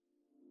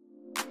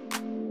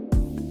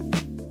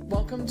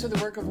Welcome to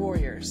The Work of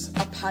Warriors,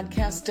 a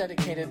podcast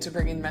dedicated to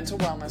bringing mental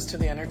wellness to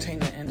the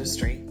entertainment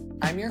industry.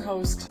 I'm your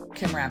host,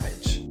 Kim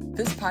Ravage.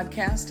 This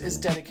podcast is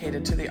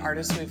dedicated to the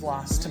artists we've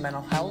lost to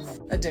mental health,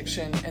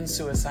 addiction, and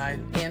suicide,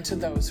 and to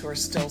those who are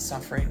still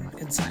suffering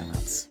in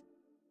silence.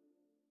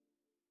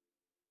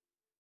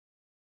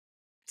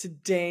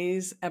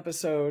 Today's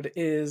episode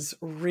is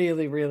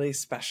really, really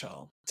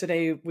special.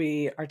 Today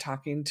we are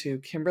talking to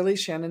Kimberly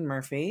Shannon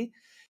Murphy,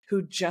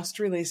 who just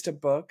released a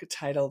book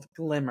titled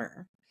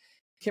Glimmer.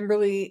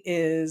 Kimberly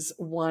is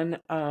one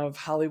of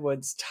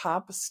Hollywood's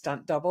top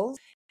stunt doubles,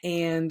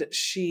 and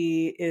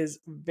she is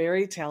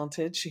very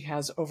talented. She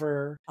has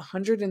over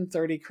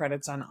 130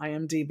 credits on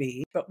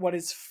IMDb. But what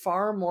is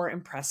far more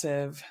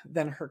impressive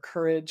than her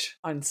courage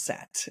on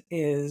set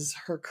is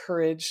her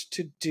courage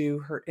to do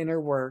her inner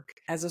work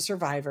as a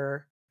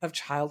survivor of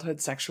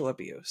childhood sexual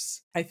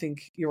abuse. I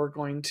think you're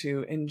going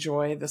to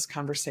enjoy this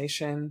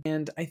conversation,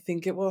 and I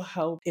think it will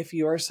help if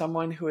you are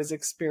someone who has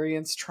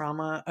experienced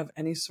trauma of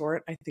any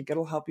sort. I think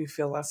it'll help you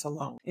feel less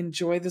alone.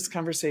 Enjoy this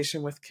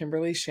conversation with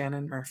Kimberly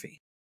Shannon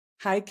Murphy.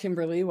 Hi,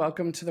 Kimberly.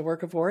 Welcome to The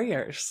Work of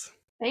Warriors.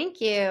 Thank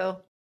you.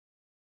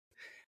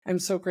 I'm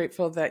so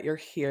grateful that you're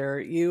here.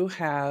 You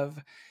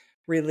have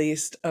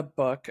released a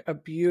book, a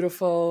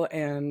beautiful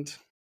and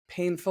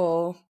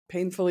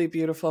painfully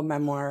beautiful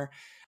memoir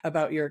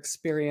about your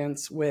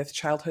experience with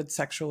childhood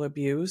sexual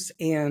abuse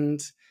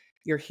and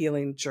your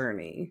healing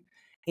journey.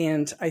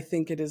 And I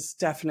think it is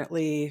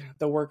definitely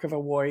the work of a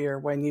warrior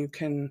when you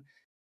can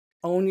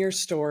own your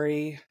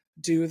story,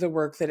 do the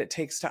work that it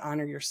takes to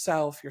honor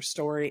yourself, your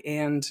story,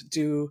 and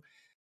do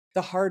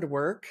the hard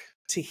work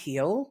to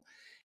heal.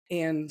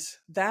 And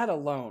that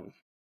alone,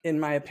 in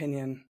my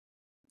opinion,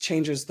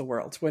 changes the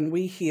world. When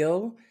we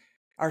heal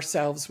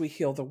ourselves, we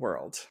heal the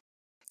world.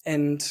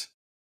 And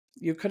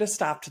you could have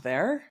stopped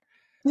there,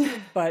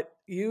 but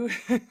you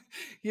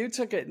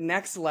took it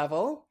next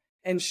level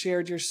and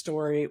shared your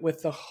story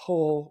with the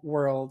whole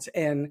world.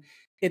 And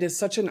it is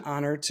such an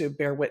honor to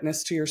bear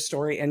witness to your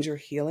story and your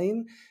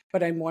healing.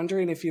 But I'm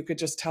wondering if you could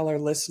just tell our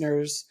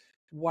listeners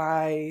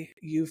why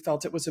you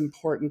felt it was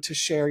important to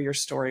share your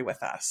story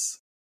with us.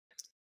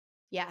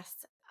 Yes,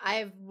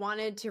 I've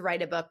wanted to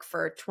write a book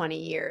for 20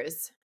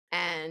 years,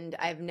 and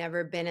I've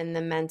never been in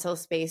the mental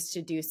space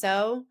to do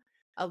so.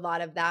 A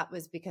lot of that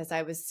was because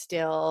I was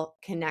still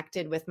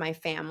connected with my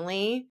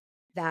family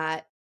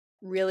that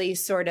really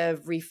sort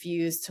of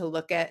refused to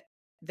look at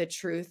the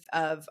truth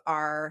of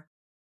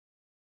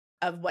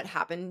what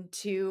happened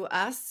to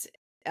us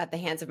at the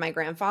hands of my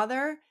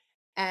grandfather.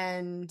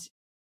 And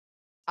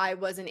I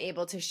wasn't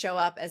able to show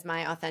up as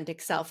my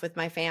authentic self with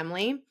my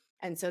family.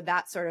 And so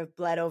that sort of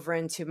bled over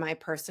into my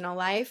personal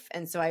life.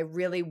 And so I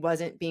really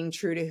wasn't being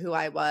true to who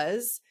I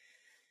was.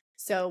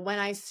 So when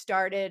I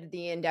started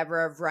the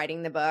endeavor of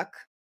writing the book,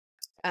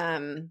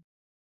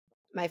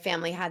 my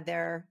family had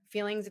their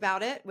feelings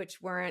about it,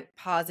 which weren't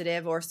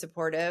positive or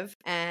supportive.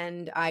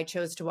 And I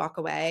chose to walk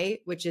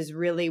away, which is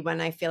really when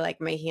I feel like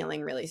my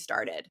healing really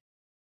started.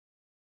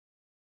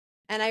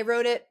 And I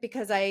wrote it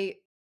because I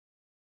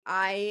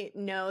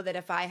know that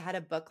if I had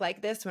a book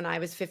like this when I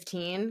was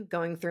 15,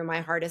 going through my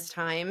hardest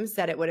times,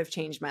 that it would have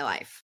changed my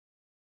life.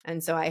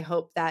 And so I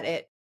hope that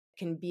it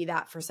can be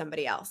that for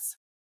somebody else.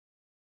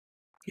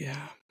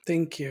 Yeah,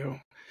 thank you.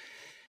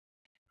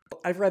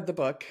 I've read the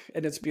book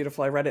and it's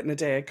beautiful. I read it in a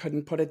day. I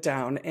couldn't put it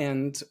down.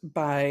 And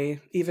by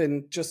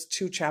even just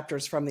 2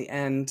 chapters from the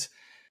end,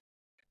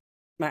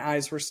 my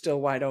eyes were still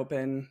wide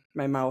open.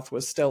 My mouth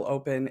was still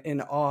open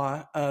in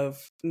awe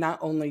of not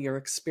only your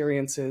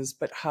experiences,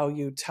 but how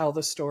you tell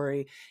the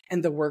story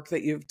and the work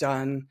that you've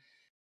done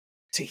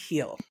to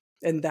heal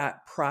in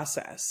that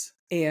process.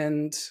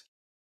 And,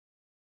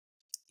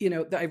 you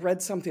know, I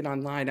read something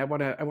online. I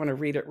want to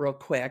read it real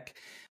quick,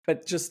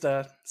 but just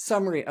a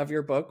summary of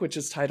your book, which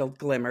is titled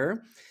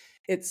Glimmer.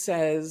 It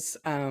says,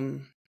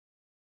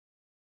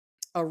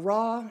 a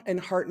raw and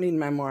heartening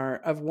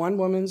memoir of one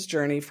woman's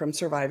journey from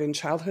surviving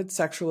childhood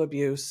sexual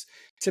abuse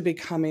to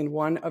becoming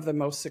one of the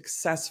most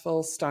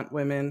successful stunt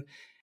women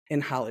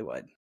in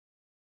Hollywood.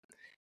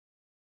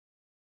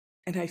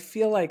 And I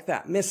feel like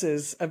that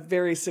misses a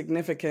very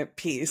significant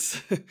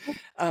piece.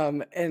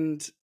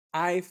 And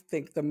I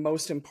think the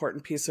most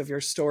important piece of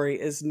your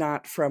story is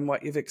not from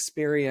what you've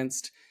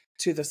experienced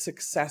to the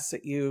success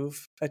that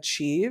you've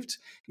achieved.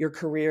 Your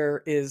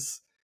career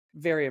is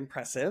very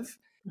impressive.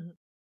 Mm-hmm.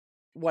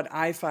 What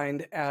I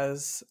find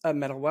as a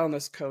mental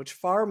wellness coach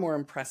far more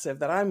impressive,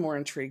 that I'm more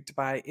intrigued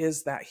by,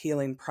 is that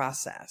healing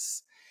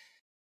process.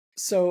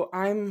 So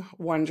I'm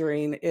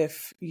wondering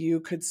if you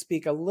could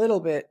speak a little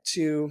bit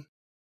to,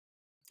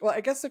 well,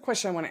 I guess the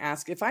question I want to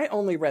ask, if I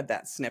only read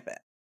that snippet,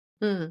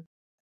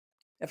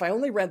 if I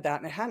only read that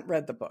and I hadn't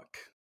read the book,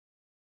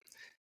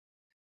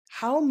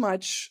 how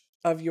much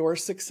of your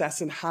success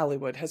in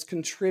Hollywood has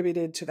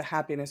contributed to the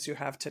happiness you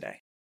have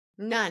today?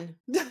 None.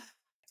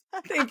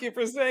 Thank you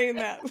for saying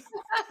that.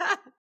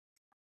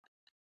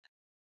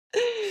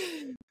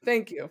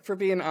 Thank you for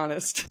being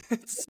honest.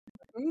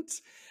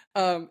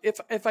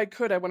 If I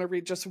could, I want to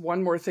read just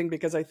one more thing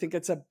because I think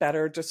it's a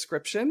better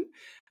description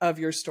of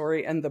your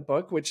story and the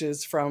book, which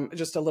is from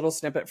just a little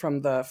snippet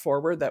from the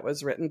foreword that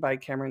was written by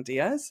Cameron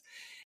Diaz.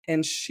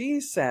 And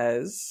she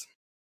says,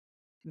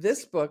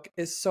 "This book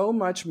is so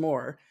much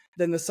more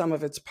than the sum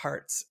of its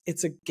parts.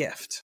 It's a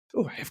gift."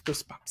 Oh, I have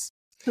goosebumps.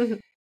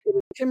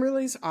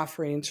 Kimberly's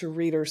offering to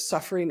readers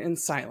suffering in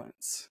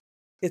silence.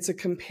 It's a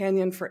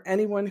companion for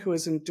anyone who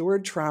has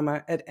endured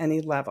trauma at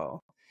any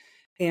level.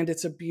 And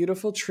it's a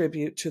beautiful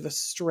tribute to the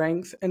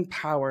strength and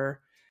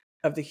power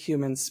of the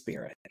human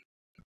spirit.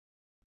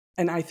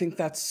 And I think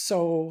that's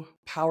so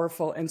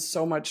powerful and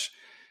so much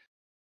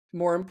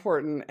more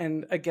important.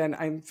 And again,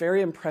 I'm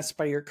very impressed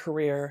by your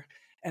career,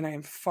 and I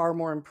am far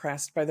more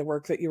impressed by the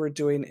work that you were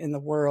doing in the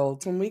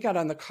world. When we got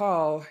on the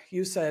call,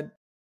 you said,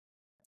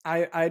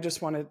 I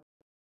just want to,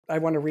 I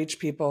want to reach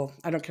people.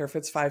 I don't care if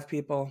it's 5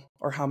 people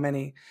or how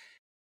many.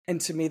 And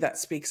to me, that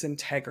speaks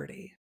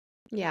integrity.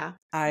 Yeah.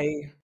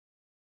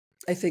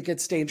 I think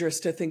it's dangerous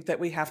to think that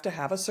we have to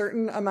have a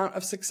certain amount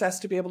of success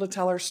to be able to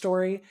tell our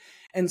story.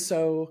 And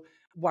so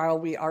while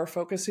we are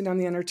focusing on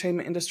the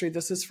entertainment industry,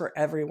 this is for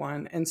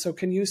everyone. And so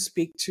can you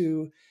speak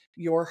to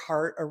your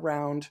heart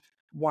around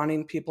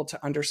wanting people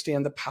to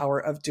understand the power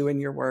of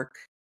doing your work?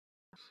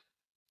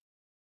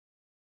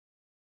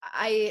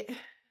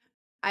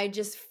 I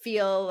just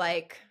feel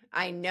like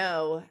I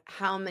know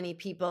how many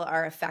people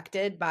are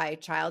affected by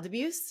child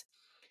abuse.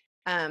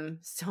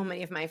 So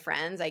many of my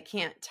friends, I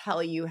can't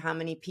tell you how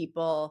many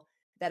people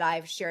that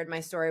I've shared my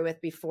story with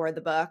before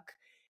the book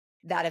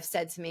that have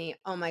said to me,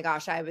 "Oh my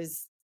gosh, I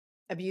was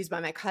abused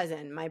by my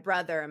cousin, my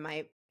brother,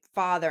 my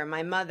father,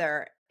 my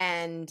mother,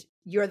 and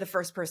you're the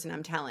first person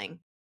I'm telling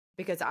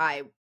because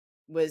I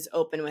was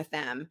open with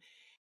them."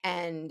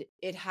 And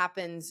it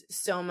happens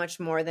so much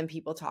more than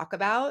people talk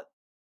about.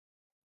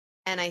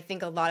 And I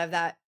think a lot of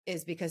that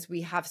is because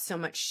we have so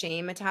much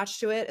shame attached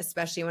to it,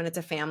 especially when it's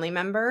a family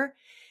member.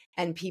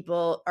 And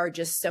people are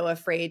just so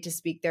afraid to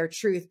speak their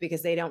truth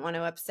because they don't want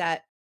to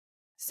upset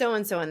so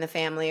and so in the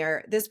family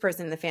or this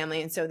person in the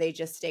family. And so they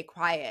just stay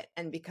quiet.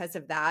 And because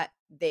of that,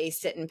 they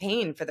sit in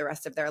pain for the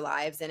rest of their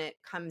lives. And it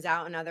comes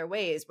out in other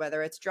ways,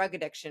 whether it's drug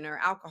addiction or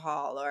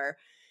alcohol or,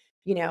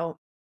 you know,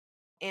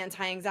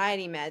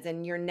 anti-anxiety meds,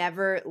 and you're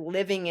never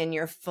living in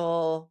your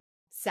full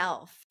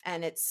self.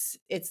 And it's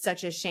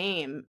such a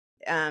shame,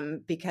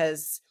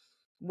 because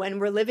when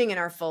we're living in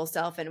our full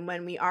self and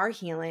when we are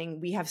healing,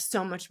 we have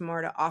so much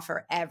more to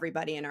offer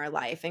everybody in our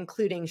life,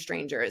 including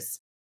strangers.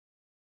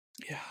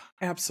 Yeah,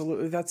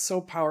 absolutely. That's so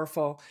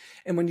powerful.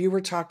 And when you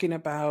were talking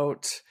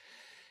about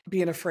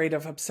being afraid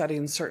of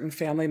upsetting certain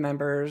family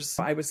members,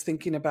 I was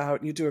thinking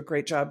about, you do a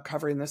great job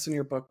covering this in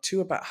your book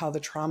too, about how the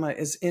trauma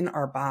is in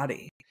our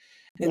body.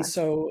 And Yeah.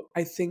 so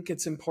I think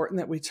it's important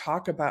that we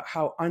talk about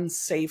how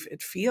unsafe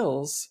it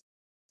feels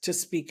to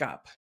speak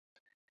up,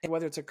 and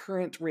whether it's a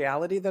current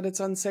reality that it's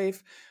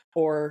unsafe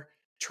or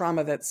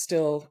trauma that's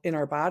still in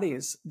our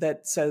bodies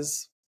that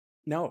says,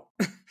 no,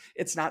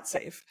 it's not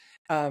safe.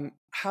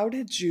 How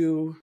did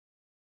you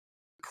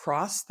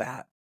cross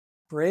that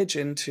bridge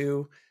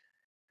into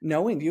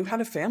knowing you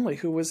had a family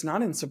who was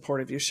not in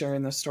support of you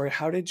sharing this story?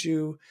 How did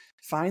you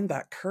find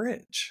that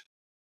courage?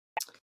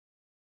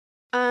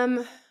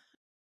 Um,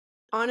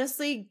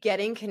 Honestly,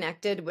 getting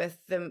connected with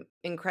the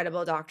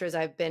incredible doctors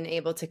I've been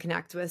able to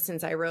connect with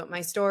since I wrote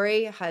my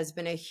story has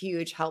been a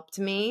huge help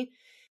to me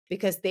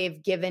because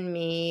they've given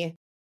me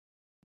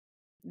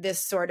this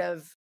sort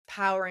of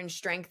power and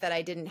strength that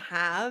I didn't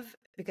have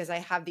because I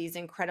have these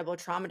incredible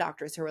trauma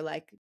doctors who are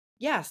like,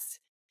 "Yes,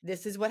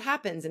 this is what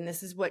happens and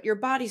this is what your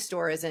body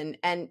stores," and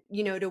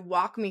you know, to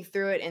walk me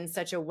through it in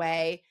such a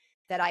way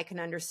that I can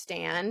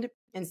understand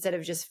instead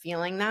of just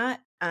feeling that,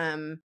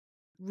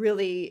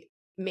 really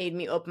made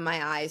me open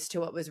my eyes to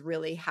what was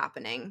really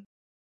happening.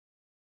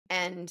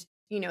 And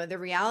you know, the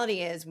reality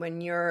is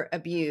when you're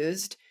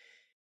abused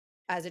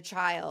as a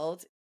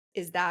child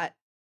is that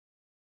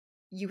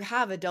you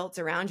have adults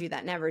around you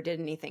that never did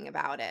anything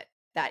about it,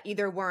 that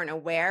either weren't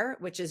aware,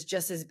 which is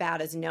just as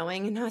bad as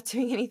knowing and not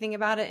doing anything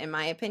about it, in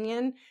my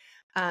opinion.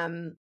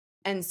 Um,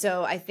 and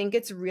so I think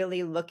it's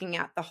really looking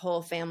at the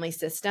whole family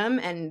system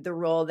and the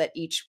role that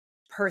each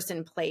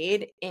person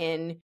played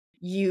in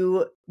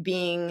you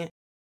being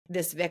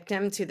this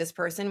victim to this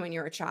person when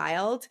you're a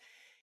child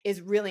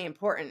is really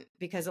important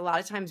because a lot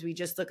of times we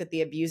just look at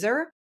the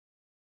abuser,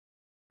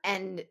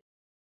 and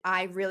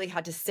I really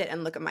had to sit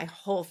and look at my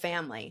whole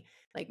family.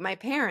 Like my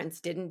parents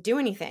didn't do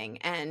anything,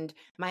 and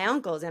my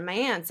uncles and my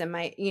aunts and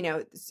my, you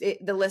know,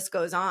 the list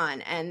goes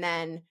on. And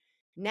then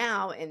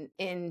now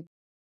in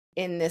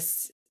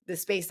this the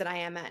space that I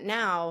am at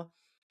now,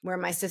 where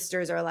my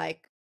sisters are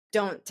like,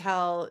 "Don't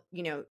tell,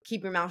 you know,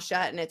 keep your mouth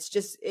shut." And it's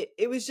just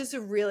it was just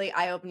a really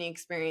eye-opening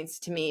experience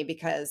to me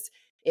because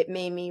it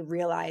made me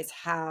realize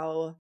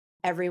how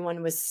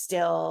everyone was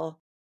still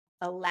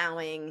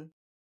allowing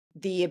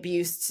the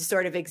abuse to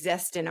sort of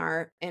exist in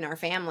our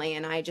family,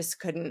 and I just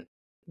couldn't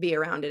be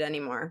around it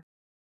anymore.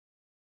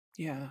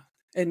 Yeah.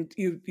 And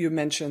you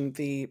mentioned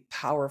the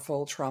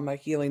powerful trauma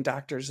healing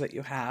doctors that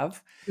you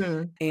have.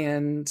 Mm.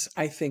 And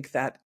I think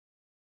that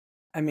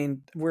I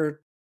mean, we're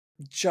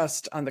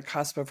just on the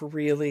cusp of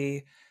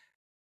really,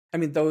 I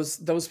mean,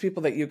 those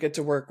people that you get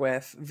to work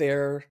with,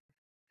 they're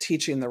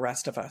teaching the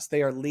rest of us.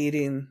 They are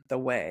leading the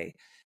way.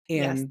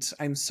 Yes. And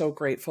I'm so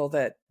grateful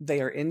that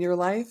they are in your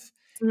life.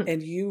 Mhm.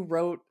 And you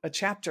wrote a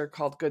chapter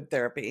called Good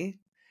Therapy.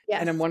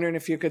 And I'm Yes. wondering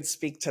if you could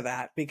speak to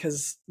that,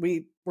 because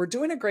we're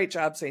doing a great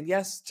job saying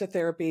yes to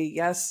therapy,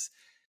 yes,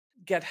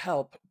 get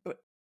help,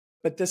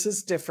 but this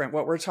is different.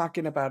 What we're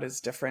talking about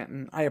is different.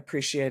 And I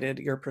appreciated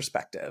your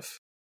perspective.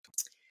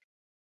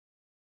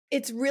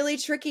 It's really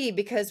tricky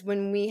because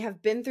when we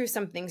have been through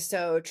something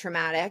so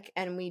traumatic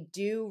and we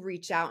do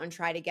reach out and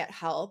try to get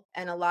help,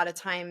 and a lot of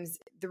times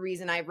the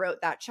reason I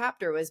wrote that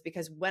chapter was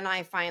because when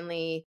I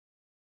finally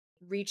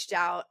reached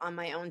out on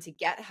my own to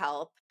get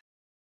help,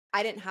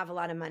 I didn't have a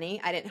lot of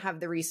money. I didn't have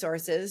the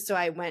resources. So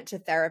I went to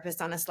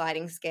therapists on a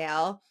sliding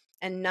scale,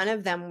 and none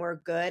of them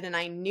were good. And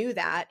I knew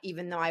that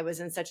even though I was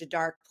in such a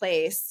dark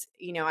place.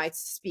 I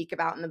speak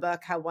about in the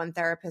book how one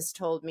therapist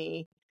told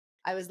me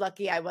I was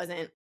lucky I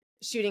wasn't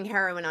shooting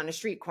heroin on a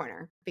street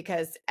corner,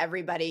 because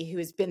everybody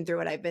who's been through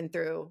what I've been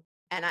through.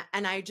 And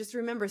I just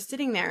remember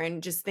sitting there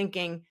and just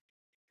thinking,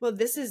 well,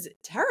 this is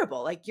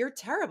terrible. Like, you're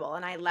terrible.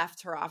 And I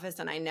left her office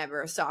and I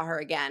never saw her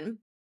again.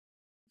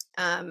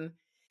 Um,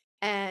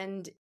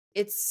 and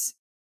it's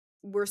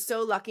we're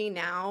so lucky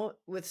now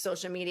with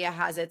social media,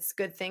 has its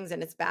good things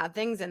and its bad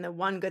things. And the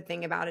one good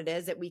thing about it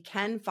is that we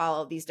can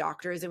follow these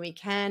doctors and we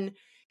can,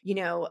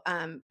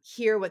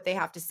 hear what they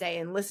have to say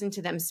and listen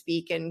to them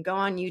speak, and go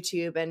on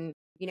YouTube and,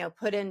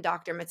 put in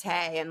Dr.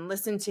 Matei and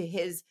listen to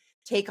his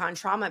take on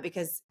trauma,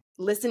 because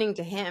listening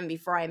to him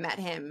before I met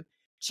him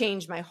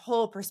changed my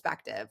whole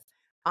perspective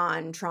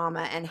on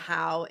trauma and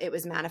how it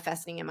was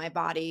manifesting in my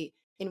body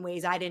in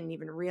ways I didn't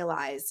even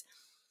realize.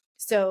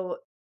 So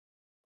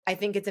I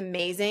think it's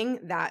amazing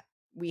that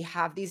we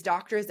have these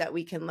doctors that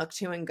we can look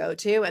to and go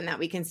to, and that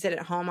we can sit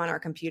at home on our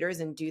computers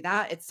and do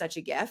that. It's such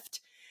a gift.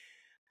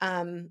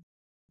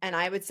 And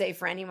I would say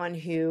for anyone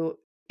who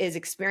is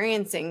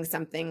experiencing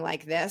something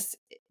like this,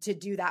 to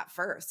do that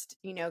first.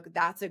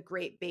 That's a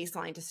great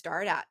baseline to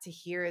start at, to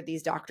hear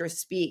these doctors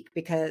speak,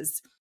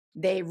 because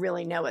they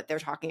really know what they're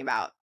talking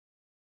about.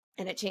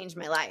 And it changed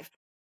my life.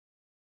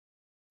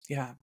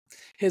 Yeah.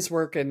 His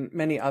work and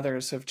many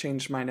others have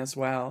changed mine as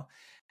well.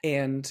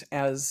 And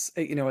as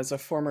as a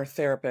former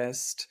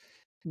therapist,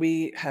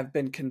 we have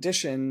been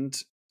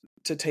conditioned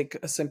to take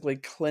a simply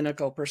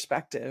clinical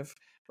perspective,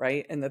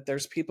 right? And that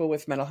there's people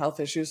with mental health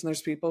issues and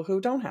there's people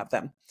who don't have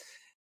them.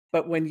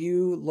 But when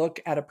you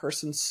look at a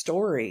person's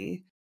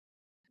story,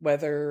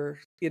 whether,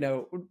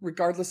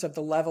 regardless of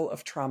the level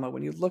of trauma,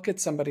 when you look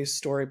at somebody's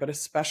story, but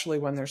especially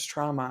when there's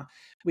trauma,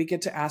 we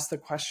get to ask the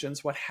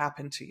questions, what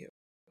happened to you?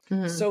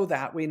 Mhm. So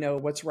that we know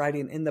what's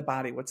riding in the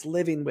body, what's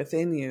living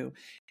within you.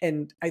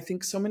 And I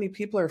think so many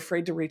people are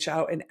afraid to reach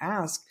out and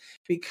ask,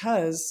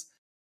 because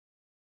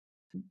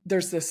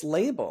there's this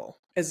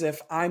label as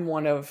if I'm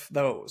one of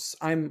those.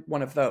 I'm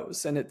one of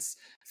those. And it's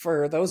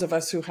for those of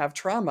us who have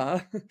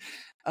trauma,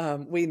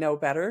 we know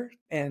better.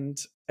 And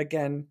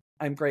again,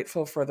 I'm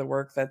grateful for the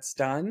work that's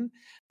done.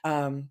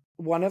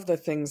 One of the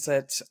things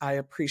that I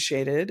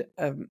appreciated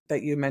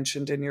that you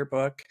mentioned in your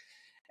book,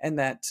 and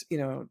that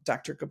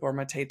Dr. Gabor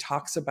Mate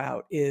talks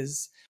about,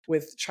 is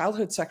with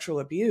childhood sexual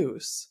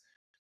abuse,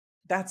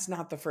 that's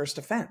not the first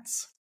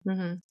offense.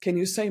 Mhm. Can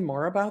you say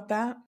more about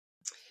that?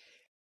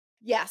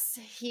 Yes,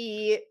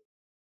 he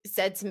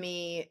said to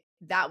me,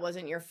 that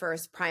wasn't your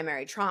first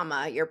primary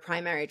trauma. Your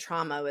primary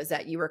trauma was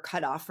that you were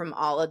cut off from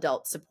all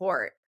adult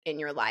support in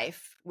your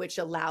life, which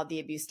allowed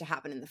the abuse to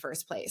happen in the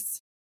first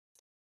place.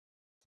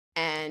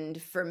 And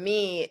for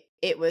me,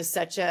 it was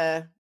such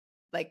a,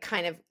 like,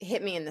 kind of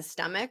hit me in the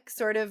stomach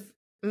sort of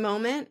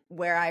moment,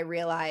 where I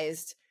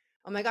realized,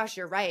 oh my gosh,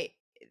 you're right.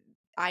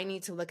 I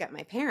need to look at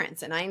my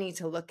parents, and I need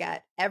to look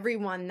at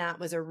everyone that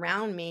was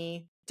around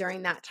me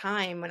during that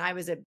time when I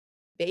was a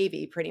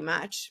baby, pretty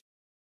much,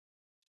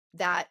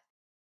 that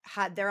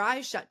had their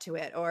eyes shut to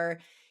it, or,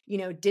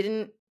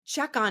 didn't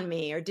check on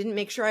me, or didn't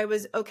make sure I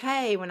was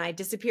okay when I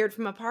disappeared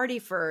from a party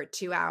for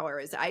 2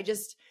 hours.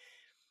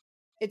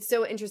 It's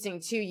so interesting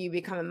too. You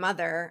become a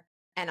mother,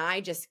 and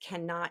I just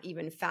cannot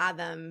even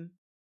fathom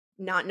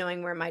not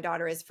knowing where my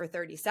daughter is for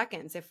 30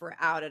 seconds if we're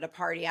out at a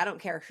party. I don't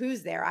care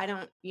who's there. I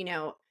don't,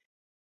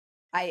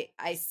 I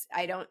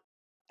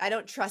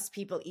don't trust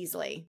people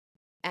easily.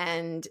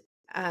 And,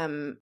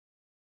 um,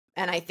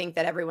 and I think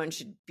that everyone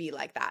should be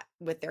like that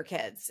with their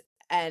kids.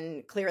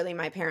 And clearly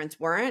my parents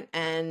weren't.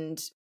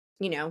 And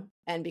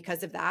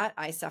because of that,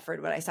 I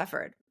suffered what I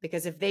suffered,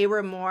 because if they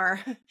were more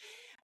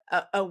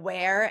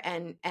aware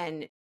and,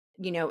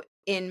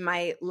 in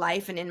my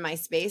life and in my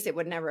space, it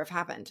would never have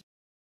happened.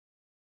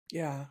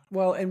 Yeah.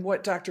 Well, and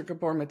what Dr.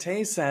 Gabor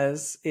Mate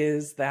says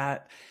is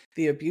that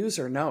the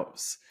abuser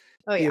knows.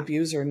 Oh The yeah.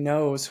 abuser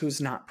knows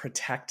who's not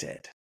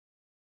protected.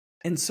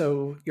 And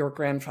so your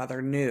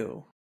grandfather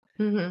knew.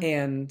 Hmm.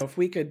 And if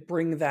we could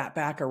bring that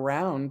back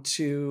around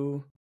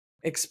to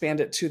expand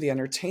it to the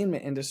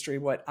entertainment industry,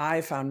 what I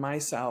found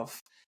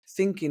myself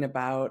thinking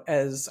about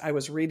as I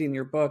was reading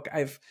your book.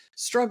 I've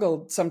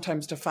struggled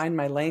sometimes to find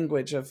my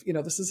language of,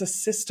 this is a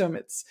system.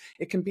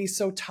 It can be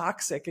so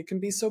toxic. It can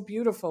be so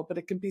beautiful, but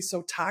it can be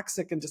so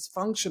toxic and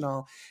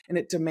dysfunctional, and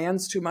it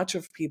demands too much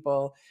of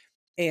people,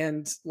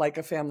 and like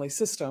a family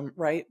system,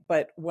 right?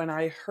 But when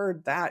I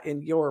heard that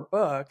in your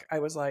book, I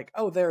was like,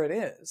 oh, there it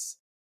is.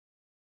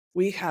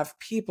 We have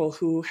people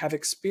who have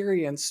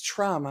experienced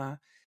trauma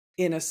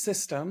in a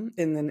system,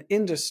 in an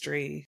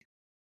industry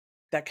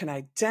that can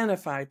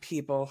identify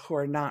people who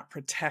are not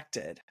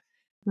protected.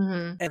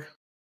 Mm-hmm. And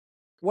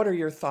what are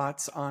your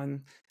thoughts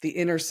on the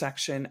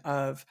intersection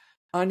of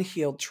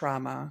unhealed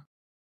trauma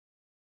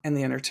and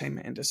the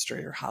entertainment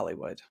industry or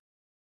Hollywood?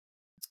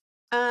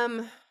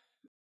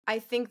 I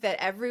think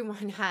that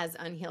everyone has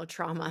unhealed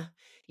trauma,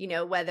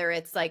 whether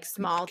it's like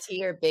small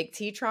t or big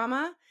T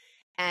trauma.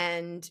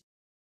 And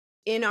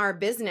in our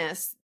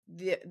business,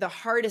 the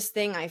hardest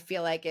thing I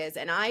feel like is,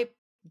 and I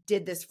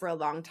did this for a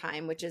long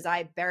time, which is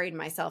I buried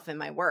myself in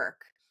my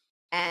work.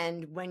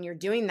 And when you're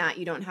doing that,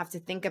 you don't have to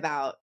think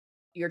about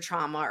your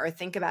trauma or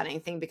think about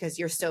anything because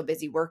you're so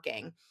busy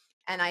working.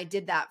 And I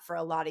did that for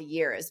a lot of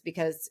years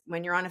because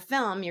when you're on a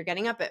film, you're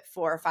getting up at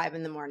 4 or 5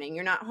 in the morning.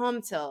 You're not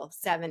home till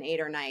 7, 8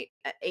 or night,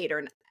 8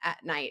 or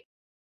at night.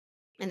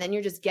 And then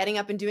you're just getting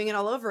up and doing it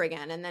all over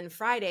again. And then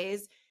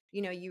Fridays,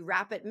 you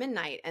wrap at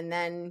midnight, and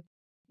then,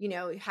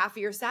 half of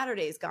your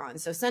Saturday is gone.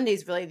 So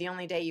Sunday's really the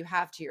only day you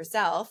have to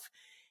yourself.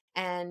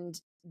 And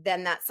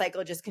then that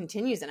cycle just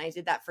continues. And I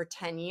did that for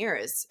 10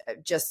 years,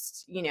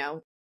 just,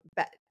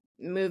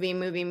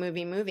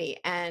 movie.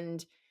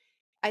 And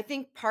I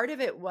think part of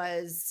it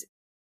was,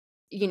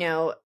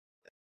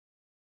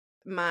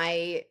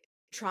 my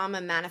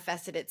trauma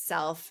manifested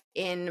itself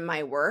in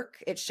my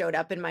work. It showed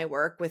up in my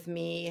work with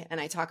me. And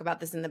I talk about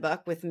this in the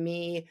book, with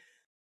me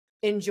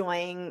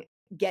enjoying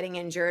getting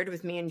injured,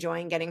 with me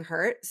enjoying getting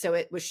hurt. So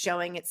it was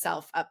showing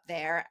itself up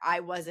there.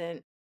 I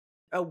wasn't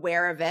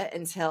aware of it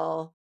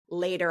until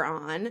later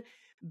on,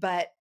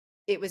 but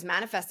it was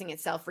manifesting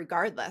itself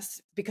regardless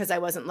because I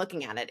wasn't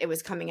looking at it. It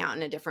was coming out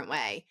in a different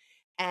way.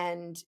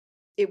 And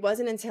it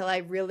wasn't until I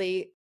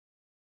really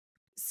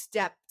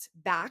stepped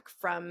back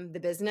from the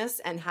business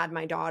and had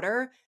my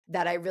daughter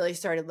that I really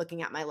started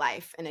looking at my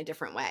life in a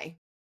different way.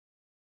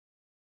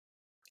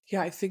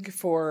 Yeah, I think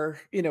if we're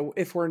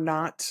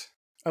not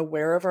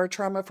aware of our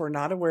trauma, if we're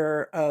not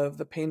aware of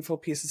the painful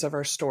pieces of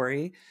our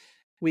story,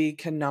 we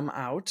can numb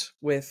out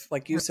with,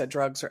 like you said,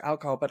 drugs or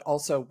alcohol, but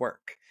also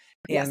work.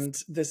 Yes. And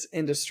this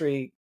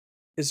industry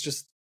is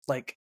just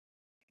like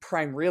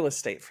prime real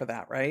estate for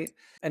that, right?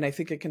 And I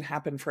think it can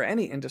happen for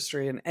any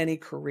industry and any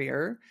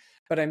career.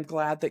 But I'm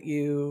glad that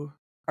you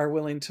are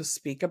willing to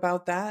speak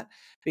about that,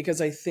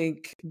 because I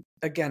think,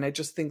 again, I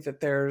just think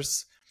that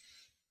there's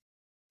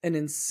an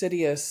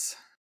insidious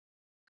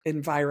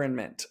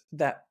environment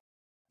that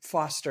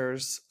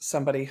fosters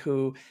somebody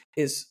who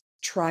is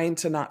trying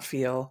to not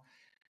feel.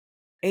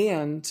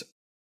 And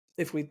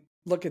if we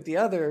look at the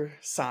other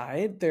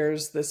side,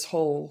 there's this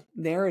whole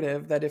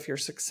narrative that if you're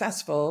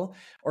successful,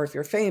 or if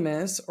you're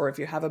famous, or if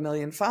you have 1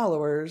 million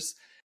followers,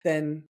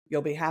 then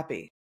you'll be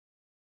happy.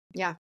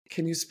 Yeah.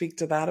 Can you speak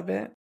to that a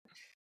bit?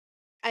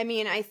 I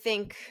mean, I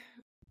think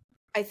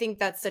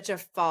that's such a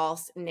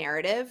false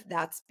narrative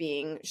that's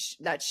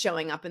that's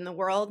showing up in the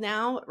world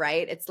now,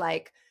 right? It's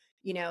like,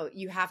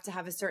 you have to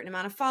have a certain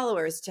amount of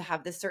followers to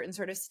have this certain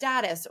sort of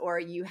status, or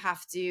you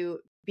have to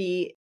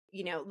be,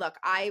 look,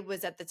 I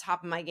was at the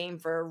top of my game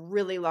for a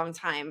really long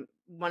time,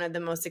 one of the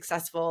most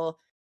successful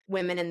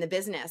women in the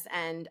business,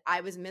 and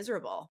I was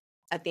miserable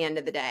at the end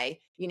of the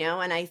day,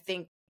 and I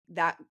think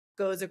that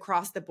goes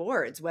across the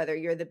boards, whether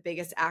you're the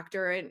biggest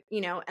actor and,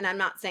 and I'm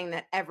not saying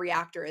that every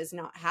actor is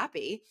not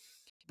happy,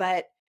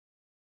 but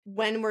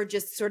when we're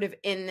just sort of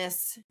in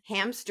this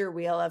hamster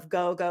wheel of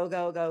go, go,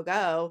 go, go,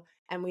 go,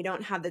 and we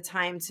don't have the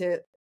time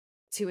to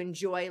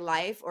enjoy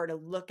life or to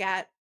look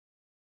at,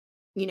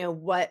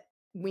 what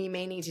we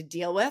may need to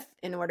deal with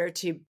in order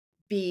to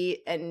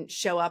be and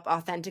show up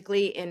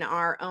authentically in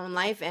our own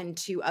life and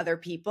to other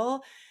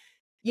people,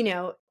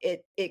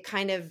 it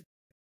kind of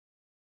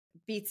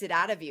beats it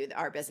out of you,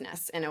 our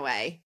business, in a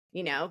way,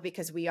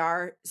 because we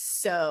are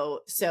so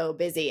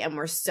busy and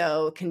we're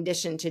so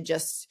conditioned to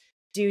just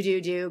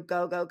do,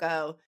 go, go,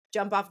 go,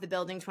 jump off the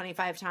building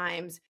 25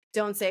 times,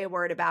 don't say a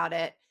word about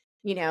it.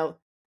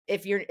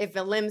 If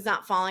a limb's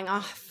not falling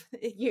off,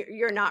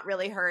 you're not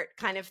really hurt,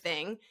 kind of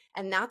thing.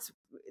 And that's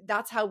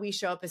how we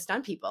show up as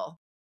stunt people.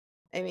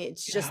 I mean,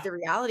 it's just the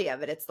reality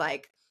of it. It's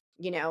like,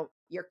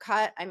 you're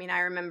cut. I mean, I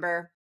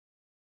remember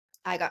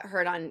I got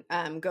hurt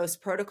on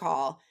Ghost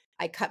Protocol.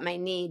 I cut my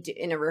knee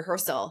in a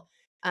rehearsal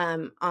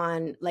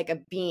on like a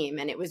beam,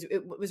 and it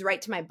was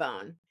right to my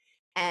bone.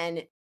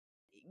 And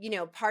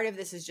part of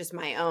this is just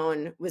my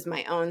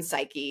own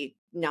psyche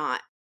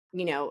not,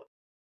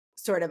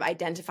 sort of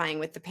identifying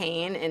with the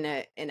pain in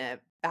a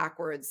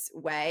backwards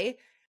way.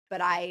 But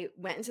I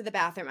went into the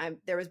bathroom.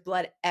 There was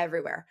blood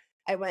everywhere.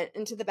 I went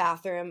into the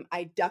bathroom.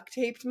 I duct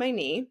taped my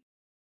knee.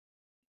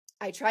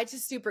 I tried to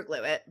super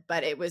glue it,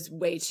 but it was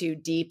way too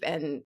deep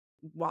and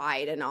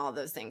wide and all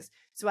those things.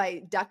 So I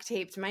duct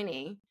taped my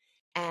knee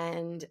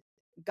and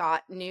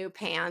got new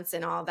pants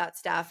and all that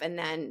stuff. And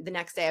then the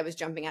next day I was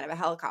jumping out of a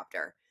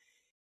helicopter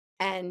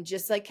and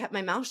just like kept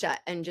my mouth shut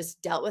and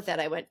just dealt with it.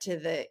 I went to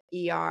the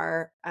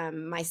ER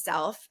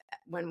myself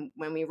when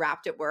we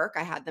wrapped at work.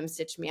 I had them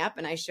stitch me up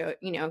and I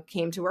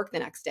came to work the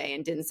next day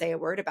and didn't say a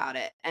word about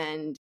it.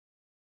 And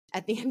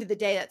at the end of the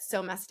day, that's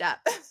so messed up.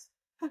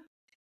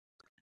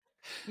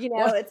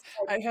 Well, It's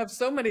I have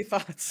so many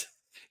thoughts.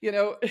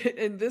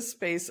 In this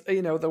space,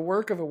 the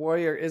work of a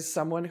warrior is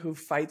someone who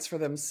fights for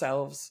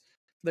themselves.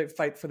 They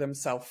fight for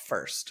themselves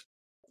first.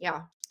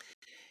 yeah.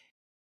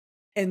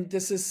 And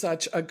this is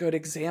such a good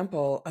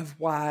example of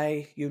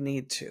why you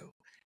need to.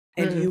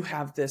 And you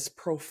have this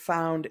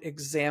profound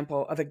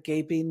example of a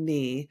gaping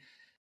knee.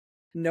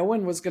 No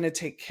one was going to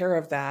take care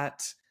of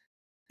that,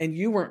 and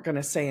you weren't going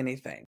to say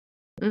anything.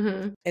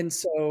 And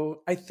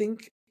so I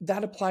think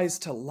that applies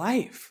to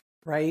life,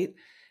 right?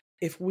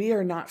 If we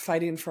are not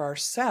fighting for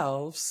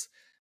ourselves,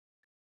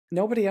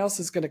 nobody else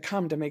is going to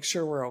come to make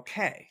sure we're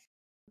okay.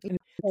 And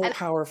it's so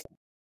powerful.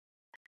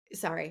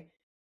 Sorry.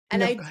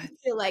 And No, I go do ahead.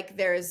 feel like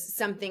there's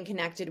something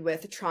connected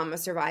with trauma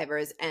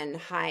survivors and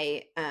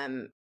high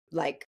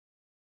like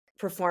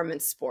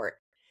performance sport,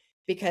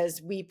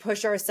 because we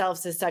push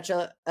ourselves to such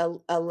a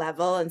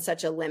level and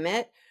such a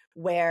limit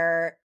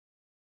where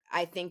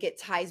I think it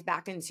ties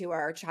back into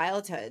our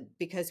childhood,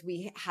 because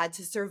we had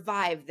to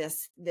survive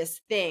this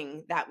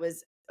thing that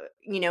was,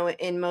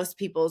 in most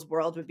people's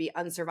world would be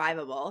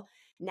unsurvivable.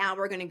 Now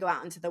we're going to go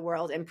out into the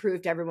world and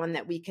prove to everyone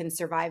that we can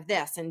survive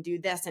this and do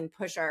this and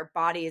push our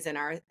bodies and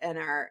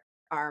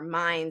our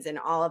minds and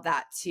all of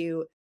that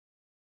to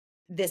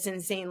this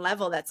insane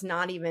level that's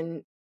not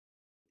even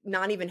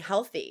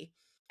healthy.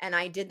 And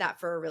I did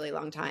that for a really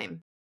long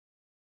time.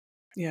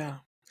 Yeah.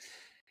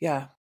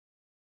 Yeah.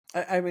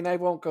 I mean, I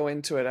won't go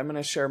into it. I'm going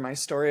to share my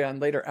story on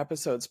later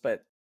episodes,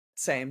 but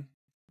same.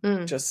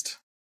 Just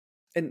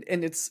and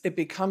it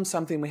becomes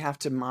something we have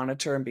to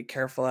monitor and be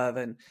careful of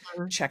and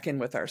check in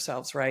with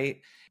ourselves,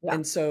 right? Yeah.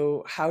 And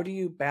so how do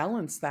you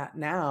balance that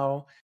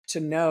now to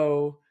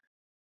know,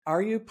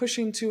 are you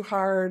pushing too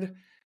hard?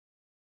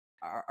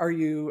 Are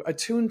you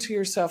attuned to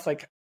yourself?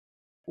 Like,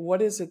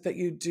 what is it that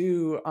you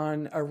do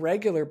on a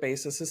regular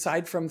basis,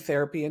 aside from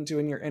therapy and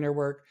doing your inner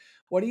work?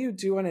 What do you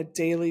do on a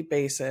daily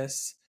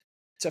basis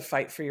to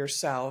fight for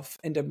yourself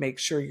and to make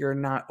sure you're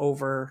not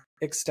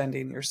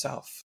overextending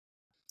yourself?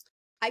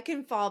 I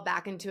can fall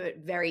back into it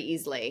very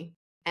easily.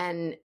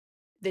 And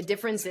the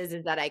difference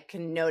is that I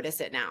can notice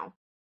it now.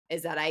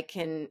 Is that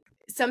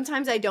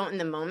sometimes I don't in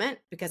the moment,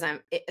 because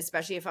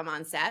especially if I'm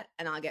on set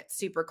and I'll get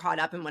super caught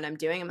up in what I'm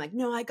doing. I'm like,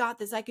 no, I got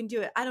this. I can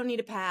do it. I don't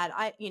need a pad.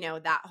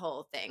 That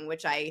whole thing,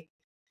 which I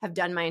have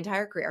done my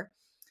entire career.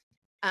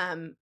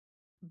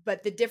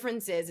 But the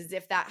difference is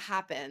if that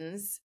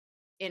happens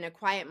in a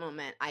quiet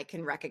moment, I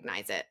can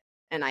recognize it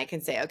and I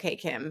can say, okay,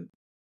 Kim,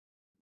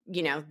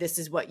 this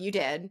is what you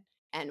did.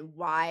 And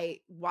why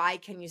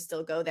can you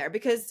still go there?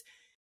 Because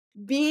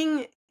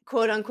being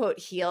quote unquote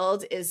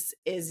healed is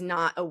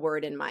not a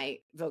word in my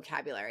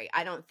vocabulary.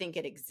 I don't think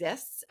it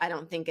exists. I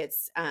don't think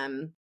it's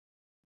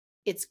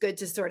good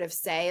to sort of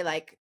say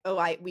like,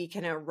 oh, we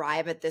can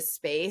arrive at this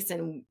space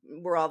and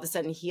we're all of a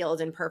sudden healed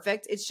and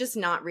perfect. It's just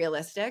not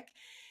realistic.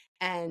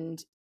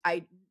 And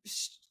I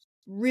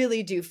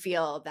really do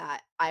feel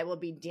that I will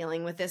be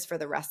dealing with this for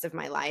the rest of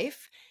my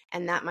life,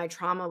 and that my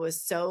trauma was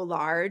so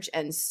large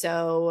and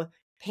so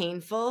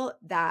painful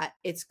that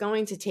it's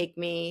going to take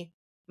me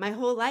my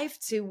whole life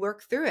to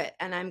work through it.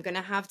 And I'm going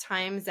to have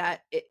times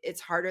that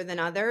it's harder than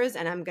others.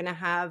 And I'm going to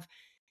have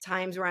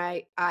times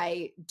where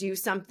I do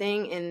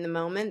something in the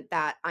moment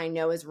that I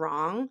know is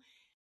wrong.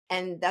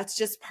 And that's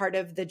just part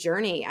of the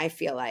journey, I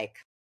feel like.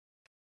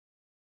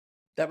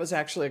 That was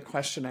actually a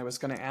question I was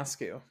going to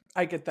ask you.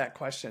 I get that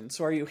question.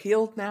 So are you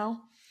healed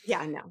now?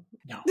 Yeah, no.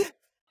 No. It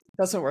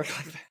doesn't work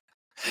like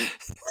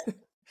that.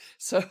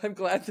 So I'm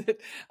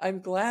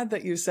glad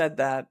that you said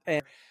that.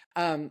 And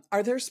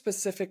are there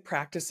specific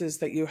practices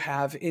that you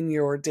have in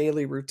your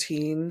daily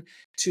routine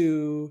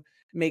to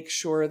make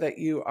sure that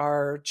you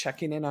are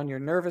checking in on your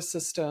nervous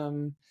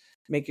system,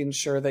 making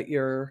sure that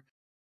you're,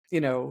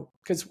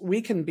 because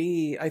we can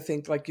be, I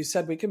think, like you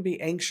said, we can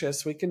be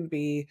anxious, we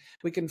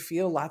can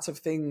feel lots of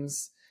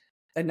things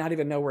and not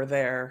even know we're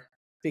there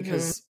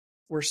because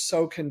we're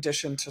so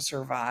conditioned to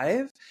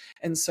survive.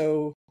 And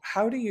so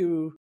how do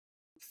you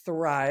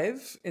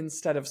thrive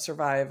instead of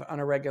survive on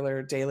a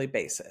regular daily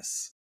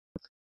basis?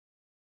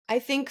 I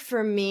think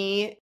for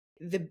me,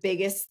 the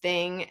biggest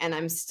thing, and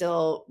I'm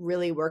still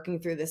really working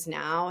through this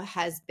now,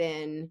 has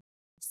been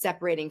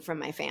separating from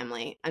my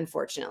family,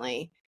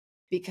 unfortunately,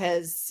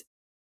 because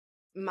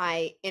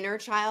my inner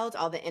child,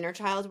 all the inner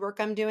child work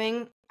I'm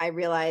doing, I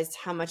realized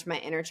how much my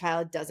inner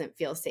child doesn't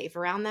feel safe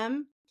around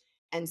them.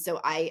 And so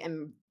I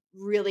am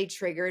really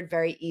triggered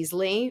very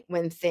easily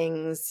when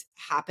things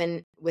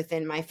happen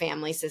within my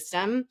family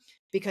system,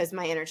 because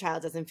my inner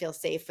child doesn't feel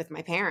safe with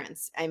my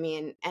parents. I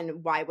mean,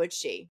 and why would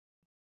she?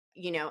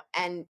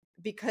 And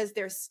because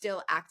they're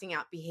still acting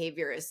out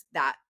behaviors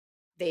that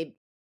they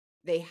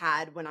they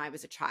had when I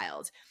was a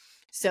child.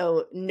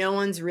 So no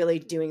one's really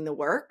doing the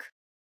work.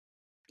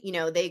 You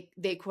know, they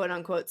quote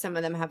unquote, some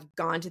of them have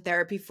gone to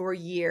therapy for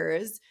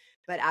years.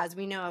 But as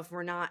we know, if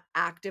we're not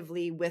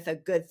actively with a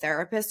good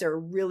therapist or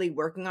really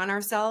working on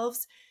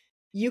ourselves,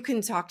 you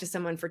can talk to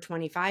someone for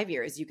 25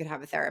 years. You could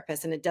have a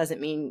therapist, and it doesn't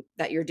mean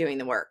that you're doing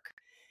the work.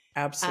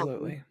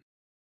 Absolutely.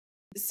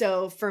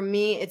 So for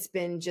me, it's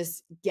been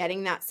just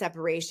getting that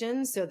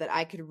separation so that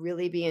I could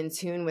really be in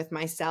tune with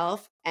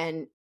myself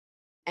and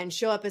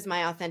show up as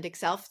my authentic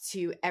self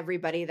to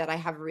everybody that I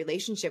have a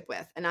relationship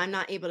with. And I'm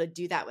not able to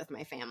do that with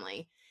my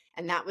family.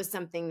 And that was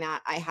something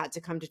that I had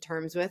to come to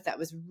terms with. That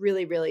was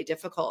really, really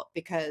difficult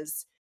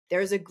because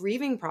there's a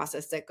grieving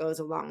process that goes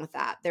along with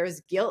that.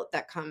 There's guilt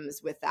that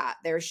comes with that.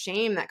 There's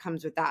shame that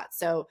comes with that.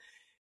 So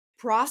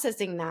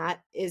processing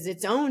that is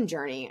its own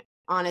journey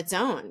on its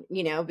own,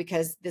 you know,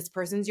 because this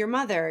person's your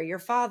mother, your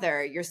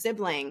father, your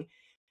sibling.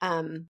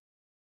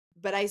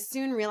 But I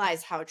soon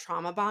realized how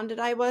trauma bonded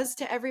I was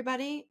to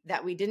everybody,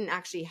 that we didn't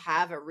actually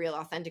have a real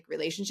authentic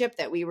relationship,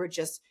 that we were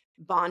just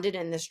bonded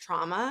in this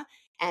trauma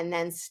and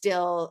then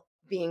still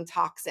being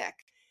toxic.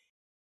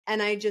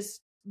 And I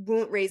just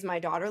won't raise my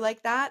daughter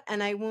like that.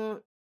 And I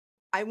won't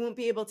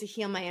be able to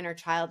heal my inner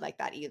child like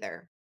that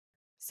either.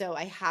 So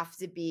I have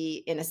to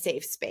be in a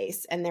safe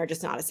space, and they're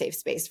just not a safe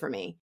space for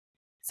me.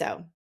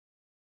 So,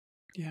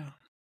 yeah.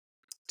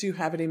 Do you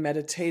have any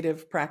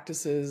meditative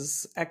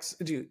practices?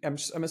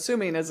 I'm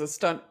assuming as a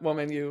stunt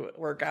woman you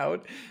work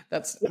out.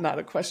 That's not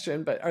a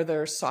question, but are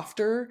there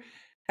softer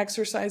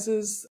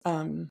exercises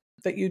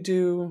that you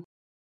do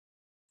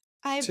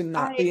to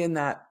not be in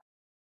that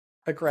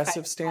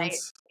aggressive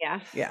stance? Yeah.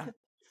 Yeah.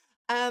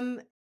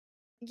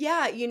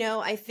 Yeah, you know,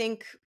 I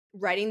think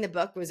writing the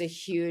book was a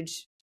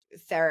huge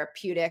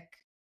therapeutic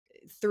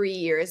 3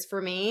 years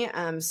for me.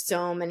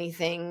 So many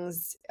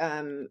things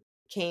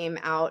came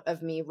out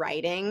of me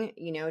writing,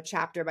 you know,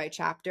 chapter by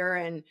chapter,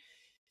 and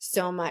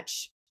so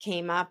much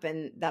came up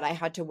and that I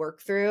had to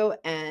work through.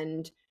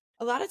 And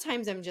a lot of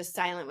times I'm just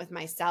silent with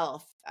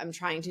myself. I'm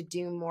trying to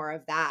do more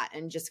of that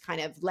and just kind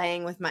of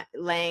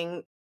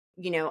laying,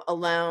 you know,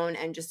 alone,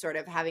 and just sort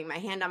of having my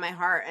hand on my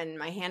heart and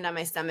my hand on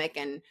my stomach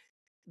and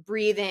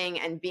breathing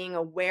and being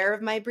aware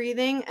of my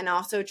breathing, and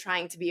also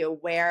trying to be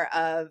aware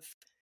of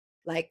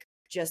like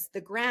just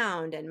the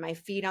ground and my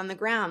feet on the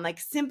ground, like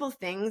simple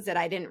things that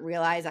I didn't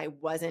realize I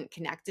wasn't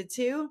connected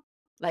to.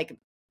 Like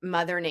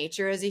Mother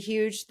Nature is a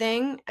huge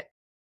thing.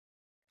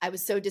 I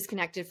was so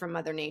disconnected from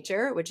Mother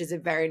Nature, which is a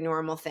very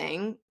normal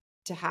thing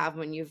to have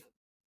when you've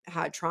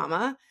had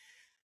trauma.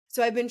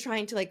 So I've been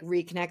trying to like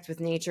reconnect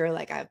with nature.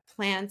 Like I have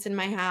plants in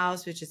my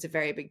house, which is a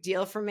very big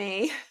deal for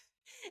me,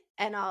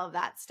 and all of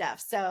that stuff.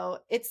 So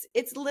it's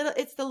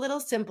the little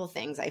simple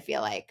things, I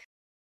feel like.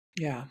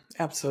 Yeah,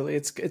 absolutely.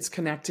 It's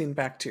connecting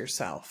back to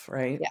yourself,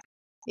 right? Yeah.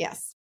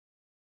 Yes.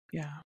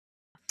 Yeah.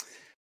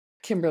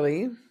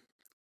 Kimberly,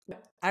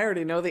 I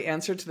already know the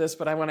answer to this,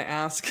 but I want to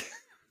ask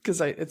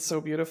because it's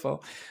so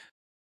beautiful.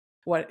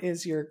 What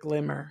is your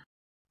glimmer?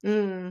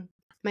 My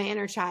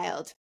inner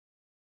child.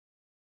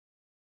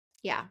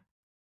 Yeah.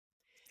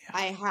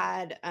 I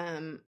had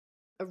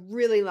a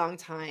really long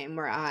time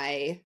where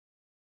I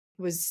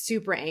was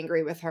super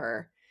angry with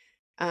her.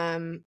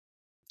 I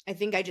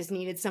think I just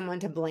needed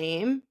someone to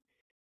blame.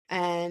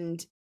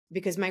 And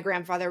because my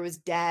grandfather was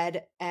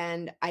dead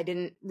and I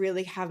didn't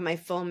really have my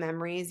full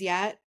memories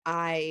yet,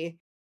 I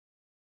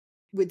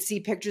would see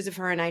pictures of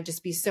her and I'd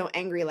just be so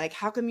angry. Like,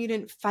 how come you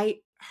didn't fight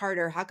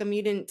harder? How come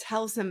you didn't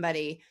tell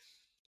somebody?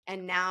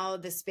 And now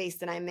the space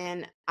that I'm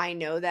in, I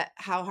know that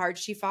how hard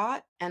she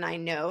fought, and I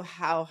know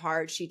how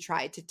hard she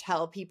tried to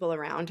tell people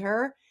around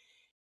her.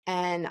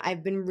 And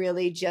I've been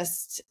really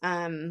just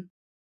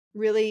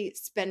really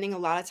spending a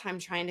lot of time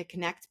trying to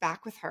connect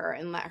back with her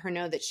and let her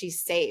know that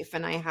she's safe.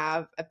 And I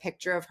have a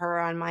picture of her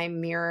on my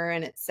mirror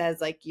and it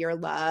says like, "You're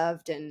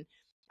loved." And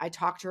I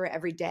talk to her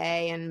every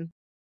day, and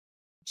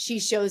she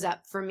shows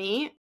up for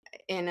me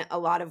in a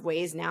lot of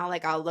ways now.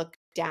 Like I'll look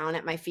down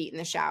at my feet in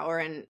the shower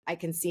and I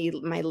can see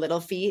my little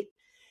feet.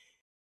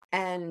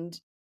 And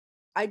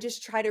I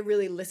just try to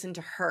really listen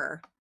to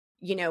her.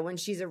 You know, when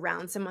she's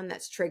around someone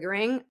that's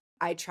triggering,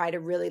 I try to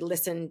really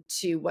listen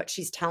to what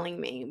she's telling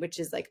me, which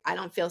is like, I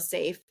don't feel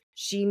safe.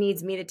 She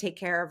needs me to take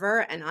care of her.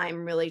 And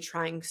I'm really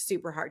trying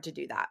super hard to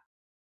do that.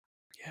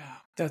 Yeah,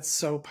 that's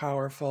so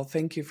powerful.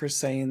 Thank you for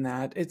saying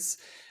that. It's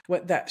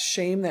what that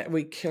shame that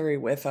we carry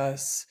with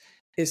us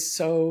is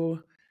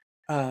so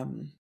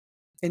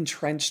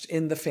entrenched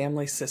in the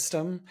family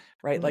system,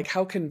 right? Mhm. Like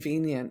how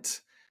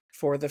convenient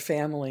for the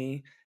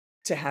family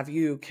to have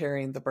you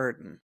carrying the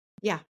burden.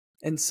 Yeah.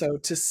 And so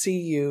to see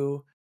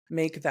you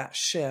make that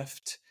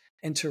shift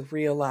and to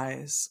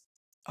realize,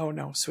 oh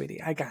no,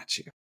 sweetie, I got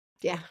you.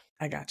 Yeah.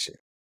 I got you.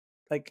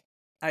 Like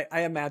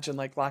I imagine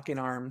like locking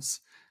arms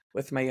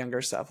with my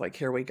younger self, like,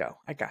 here we go.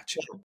 I got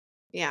you.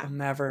 Yeah. I'll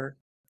never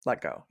let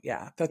go.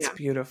 Yeah, that's Yeah.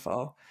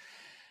 beautiful.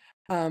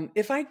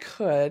 If I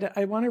could,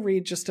 I want to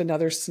read just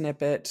another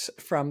snippet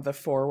from the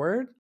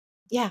foreword.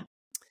 Yeah.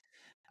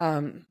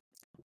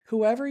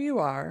 Whoever you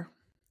are,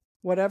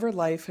 Whatever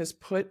life has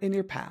put in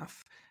your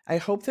path, I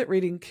hope that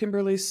reading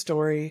Kimberly's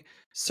story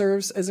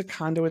serves as a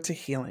conduit to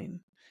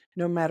healing.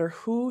 No matter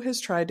who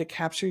has tried to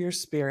capture your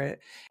spirit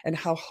and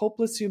how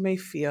hopeless you may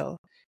feel,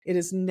 it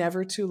is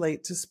never too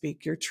late to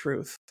speak your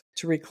truth,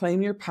 to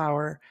reclaim your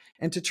power,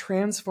 and to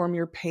transform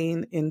your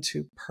pain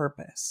into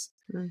purpose.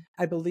 Mm.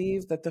 I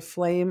believe that the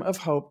flame of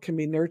hope can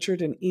be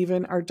nurtured in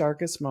even our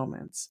darkest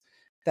moments,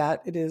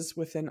 that it is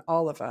within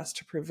all of us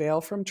to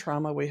prevail from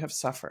trauma we have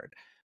suffered.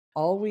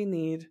 All we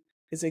need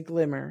is a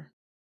glimmer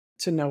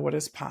to know what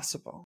is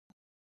possible.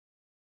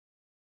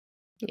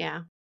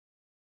 Yeah.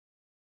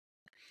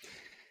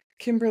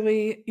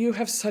 Kimberly, you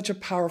have such a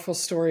powerful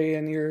story,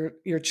 and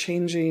you're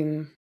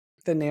changing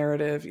the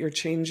narrative, you're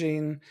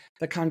changing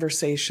the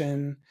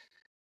conversation.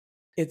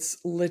 It's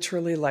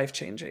literally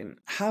life-changing.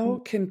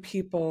 How can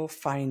people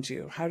find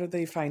you? How do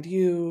they find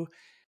you,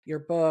 your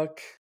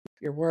book,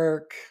 your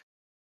work?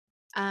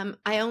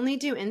 I only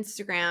do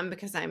Instagram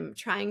because I'm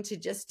trying to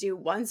just do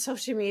one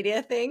social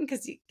media thing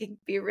because it can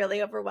be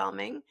really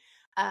overwhelming.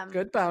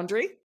 Good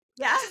boundary.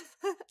 Yeah.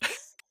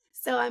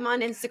 So I'm on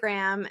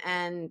Instagram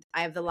and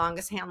I have the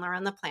longest handler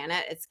on the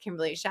planet. It's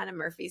Kimberly Shannon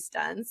Murphy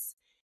Stunts.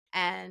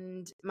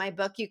 And my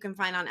book you can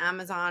find on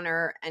Amazon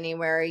or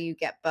anywhere you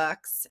get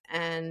books.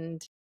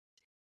 And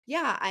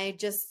yeah, I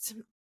just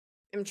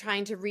am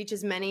trying to reach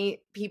as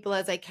many people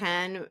as I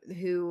can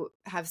who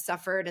have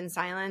suffered in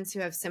silence, who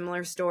have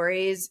similar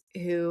stories,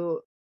 who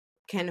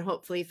can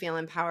hopefully feel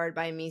empowered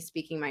by me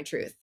speaking my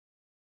truth.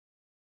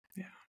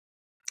 Yeah.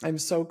 I'm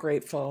so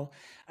grateful.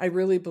 I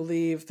really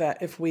believe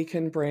that if we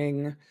can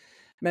bring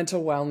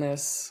mental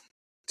wellness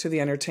to the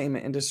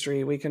entertainment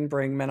industry, we can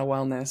bring mental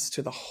wellness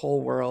to the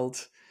whole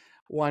world,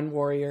 one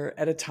warrior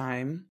at a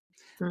time.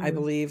 I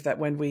believe that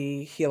when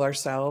we heal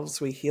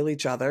ourselves, we heal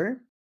each other.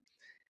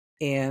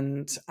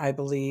 And I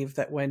believe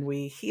that when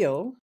we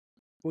heal,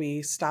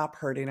 we stop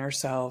hurting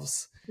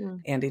ourselves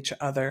and each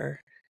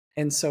other.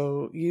 And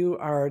so you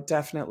are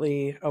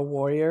definitely a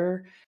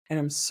warrior. And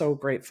I'm so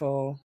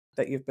grateful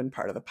that you've been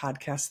part of the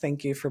podcast.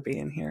 Thank you for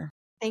being here.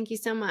 Thank you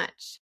so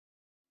much.